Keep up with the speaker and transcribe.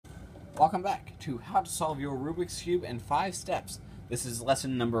Welcome back to How to Solve Your Rubik's Cube in 5 Steps. This is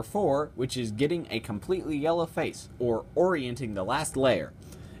lesson number 4, which is getting a completely yellow face, or orienting the last layer.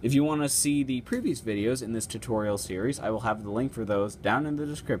 If you want to see the previous videos in this tutorial series, I will have the link for those down in the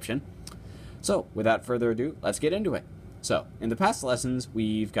description. So, without further ado, let's get into it. So, in the past lessons,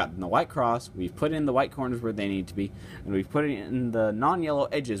 we've gotten the white cross, we've put in the white corners where they need to be, and we've put in the non-yellow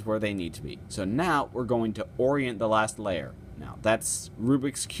edges where they need to be. So now we're going to orient the last layer. Now, that's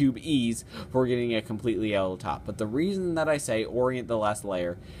Rubik's Cube ease for getting a completely yellow top. But the reason that I say orient the last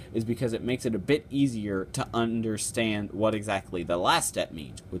layer is because it makes it a bit easier to understand what exactly the last step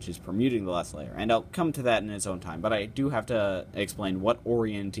means, which is permuting the last layer. And I'll come to that in its own time, but I do have to explain what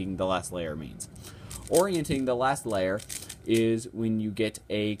orienting the last layer means. Orienting the last layer is when you get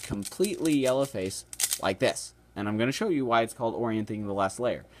a completely yellow face like this. And I'm going to show you why it's called orienting the last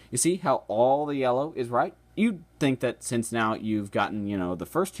layer. You see how all the yellow is right? You'd think that since now you've gotten, the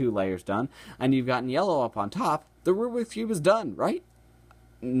first 2 layers done, and you've gotten yellow up on top, the Rubik's Cube is done, right?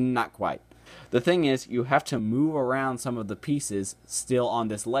 Not quite. The thing is, you have to move around some of the pieces still on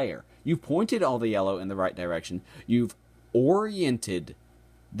this layer. You've pointed all the yellow in the right direction. You've oriented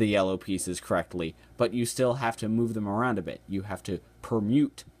the yellow pieces correctly, but you still have to move them around a bit. You have to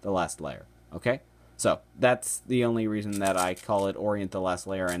permute the last layer, okay? So, that's the only reason that I call it orient the last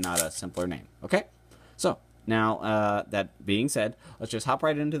layer and not a simpler name, okay? So, now, that being said, let's just hop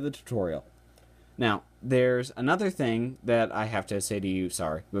right into the tutorial. Now, there's another thing that I have to say to you,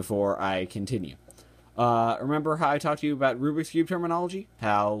 before I continue. Remember how I talked to you about Rubik's Cube terminology?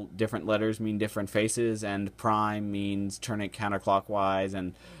 How different letters mean different faces, and prime means turn it counterclockwise,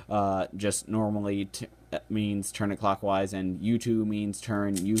 and just normally means turn it clockwise, and U2 means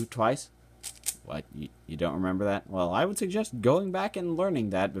turn U twice? What? You don't remember that? Well, I would suggest going back and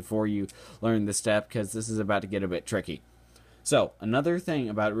learning that before you learn this step, because this is about to get a bit tricky. So, another thing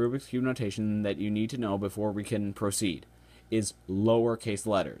about Rubik's Cube notation that you need to know before we can proceed is lowercase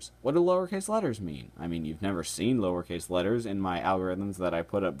letters. What do lowercase letters mean? I mean, you've never seen lowercase letters in my algorithms that I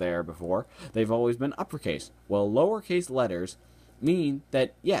put up there before. They've always been uppercase. Well, lowercase letters mean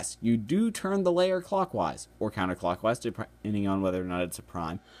that, yes, you do turn the layer clockwise or counterclockwise, depending on whether or not it's a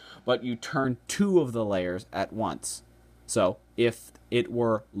prime, but you turn 2 of the layers at once. So, if it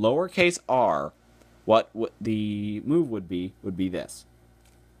were lowercase r, what the move would be this.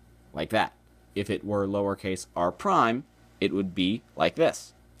 Like that. If it were lowercase r prime, it would be like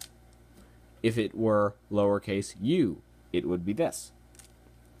this. If it were lowercase u, it would be this.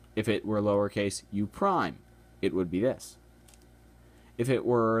 If it were lowercase u prime, it would be this. If it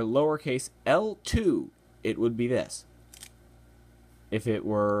were lowercase L2, it would be this. If it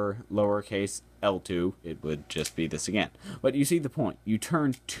were lowercase L2, it would just be this again. But you see the point. You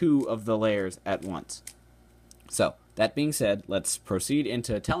turn 2 of the layers at once. So, that being said, let's proceed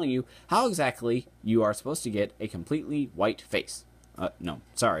into telling you how exactly you are supposed to get a completely white face.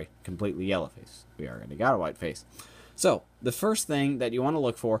 Completely yellow face. We already got a white face. So, the first thing that you want to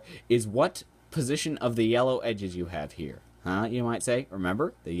look for is what position of the yellow edges you have here. You might say,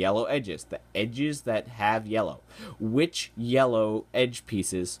 remember, the yellow edges, the edges that have yellow. Which yellow edge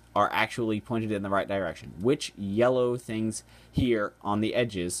pieces are actually pointed in the right direction? Which yellow things here on the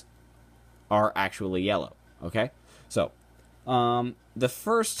edges are actually yellow? Okay? So, the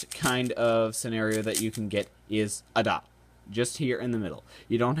first kind of scenario that you can get is a dot, just here in the middle.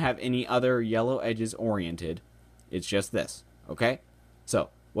 You don't have any other yellow edges oriented. It's just this, okay? So,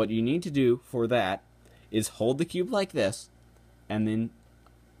 what you need to do for that is hold the cube like this, and then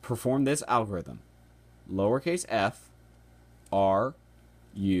perform this algorithm. Lowercase f, r,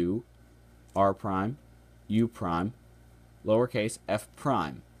 u, r prime, u prime, lowercase f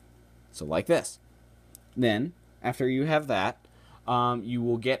prime. So like this. Then, after you have that, you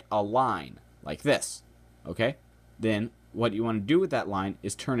will get a line like this, okay? Then, what you want to do with that line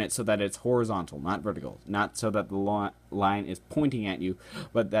is turn it so that it's horizontal, not vertical. Not so that the line is pointing at you,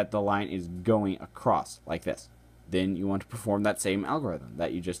 but that the line is going across, like this. Then you want to perform that same algorithm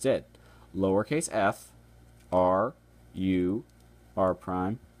that you just did. Lowercase f, r, u, r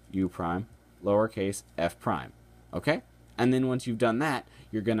prime, u prime, lowercase f prime, okay? And then once you've done that,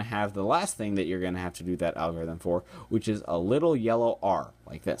 you're going to have the last thing that you're going to have to do that algorithm for, which is a little yellow r,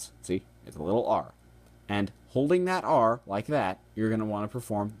 like this. See? It's a little r. And holding that r like that, you're going to want to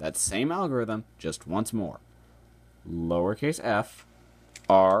perform that same algorithm just once more. Lowercase f,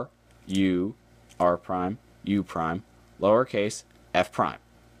 r, u, r prime, u prime, lowercase f prime.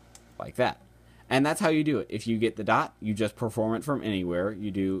 Like that. And that's how you do it. If you get the dot, you just perform it from anywhere.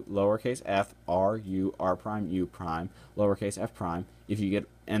 You do lowercase f, r, u, r prime, u prime, lowercase f prime.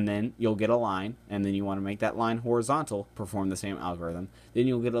 and then you'll get a line, and then you want to make that line horizontal, perform the same algorithm. Then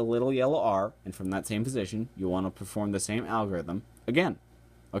you'll get a little yellow R, and from that same position, you'll want to perform the same algorithm again.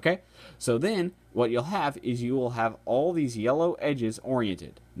 Okay? So then, what you'll have is you will have all these yellow edges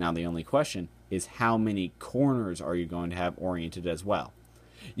oriented. Now, the only question is how many corners are you going to have oriented as well?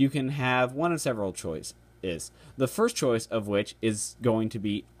 You can have one of several choices. The first choice of which is going to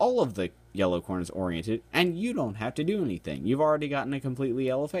be all of the yellow corners oriented, and you don't have to do anything. You've already gotten a completely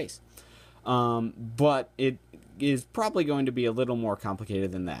yellow face. But it is probably going to be a little more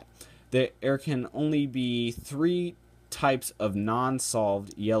complicated than that. There can only be 3 types of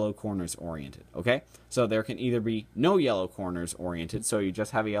non-solved yellow corners oriented, okay? So there can either be no yellow corners oriented, so you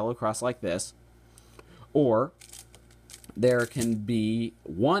just have a yellow cross like this, or there can be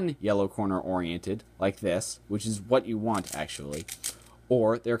 1 yellow corner oriented like this, which is what you want actually,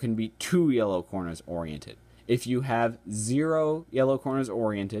 or there can be 2 yellow corners oriented. If you have 0 yellow corners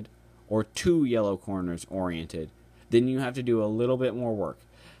oriented or 2 yellow corners oriented, then you have to do a little bit more work.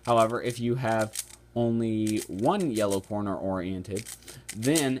 However, if you have only 1 yellow corner oriented,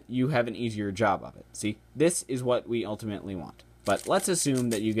 then you have an easier job of it. See, this is what we ultimately want. But let's assume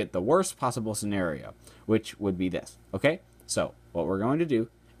that you get the worst possible scenario, which would be this, okay? So, what we're going to do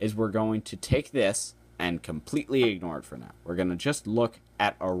is we're going to take this and completely ignore it for now. We're going to just look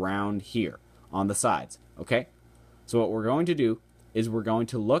at around here on the sides, okay? So what we're going to do is we're going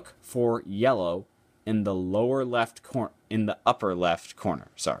to look for yellow in the lower left corner, in the upper left corner,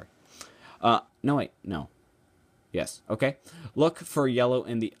 sorry. No, wait, no. Yes, okay. Look for yellow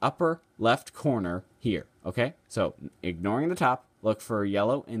in the upper left corner here, okay? So, ignoring the top, look for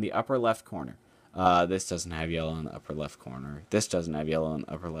yellow in the upper left corner. This doesn't have yellow in the upper left corner. This doesn't have yellow in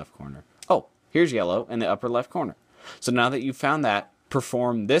the upper left corner. Oh, here's yellow in the upper left corner. So now that you've found that,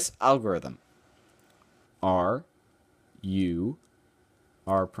 perform this algorithm. R, U,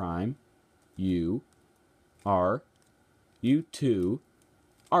 R prime, U, R, U2,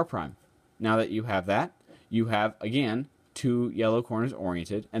 R prime. Now that you have that, you have, again, 2 yellow corners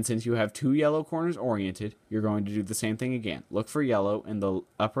oriented. And since you have 2 yellow corners oriented, you're going to do the same thing again. Look for yellow in the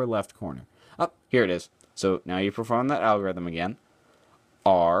upper left corner. Oh, here it is. So now you perform that algorithm again.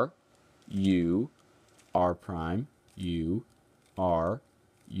 R, U, R prime, U, R,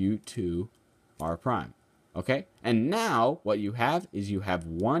 U2, R prime. Okay? And now what you have is you have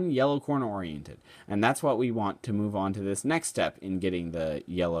 1 yellow corner oriented. And that's what we want to move on to this next step in getting the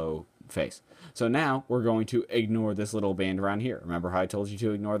yellow face. So now we're going to ignore this little band around here. Remember how I told you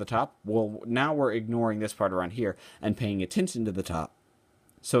to ignore the top? Well, now we're ignoring this part around here and paying attention to the top.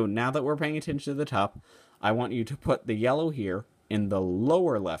 So now that we're paying attention to the top, I want you to put the yellow here in the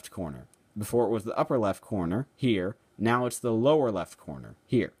lower left corner. Before it was the upper left corner here, now it's the lower left corner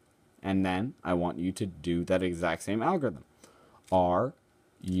here. And then I want you to do that exact same algorithm. R,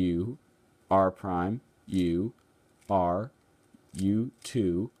 U, R prime, U, R,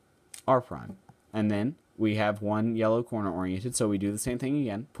 U2, R prime. And then we have 1 yellow corner oriented, so we do the same thing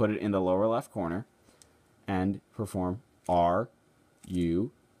again. Put it in the lower left corner and perform R,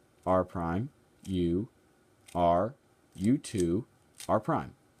 U, R prime, U, R, U2, R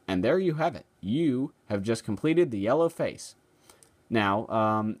prime. And there you have it. You have just completed the yellow face.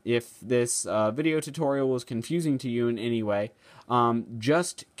 Now, if this video tutorial was confusing to you in any way,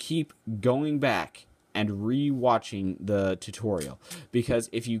 just keep going back and re-watching the tutorial, because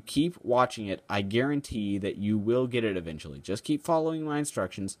if you keep watching it, I guarantee that you will get it eventually. Just keep following my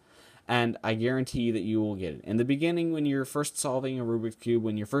instructions, and I guarantee that you will get it. In the beginning, when you're first solving a Rubik's Cube,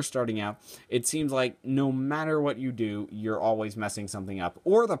 when you're first starting out, it seems like no matter what you do, you're always messing something up,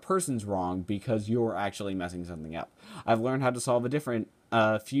 or the person's wrong because you're actually messing something up. I've learned how to solve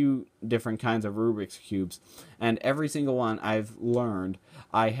a few different kinds of Rubik's Cubes, and every single one I've learned,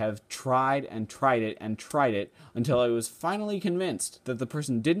 I have tried and tried it and tried it until I was finally convinced that the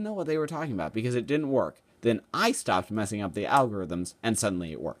person didn't know what they were talking about because it didn't work. Then I stopped messing up the algorithms, and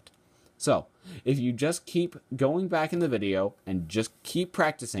suddenly it worked. So, if you just keep going back in the video and just keep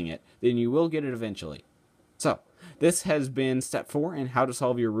practicing it, then you will get it eventually. So, this has been step 4 in how to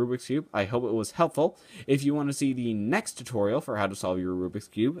solve your Rubik's Cube. I hope it was helpful. If you want to see the next tutorial for how to solve your Rubik's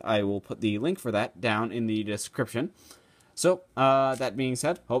Cube, I will put the link for that down in the description. So, that being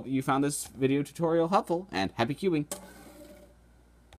said, hope you found this video tutorial helpful, and happy cubing!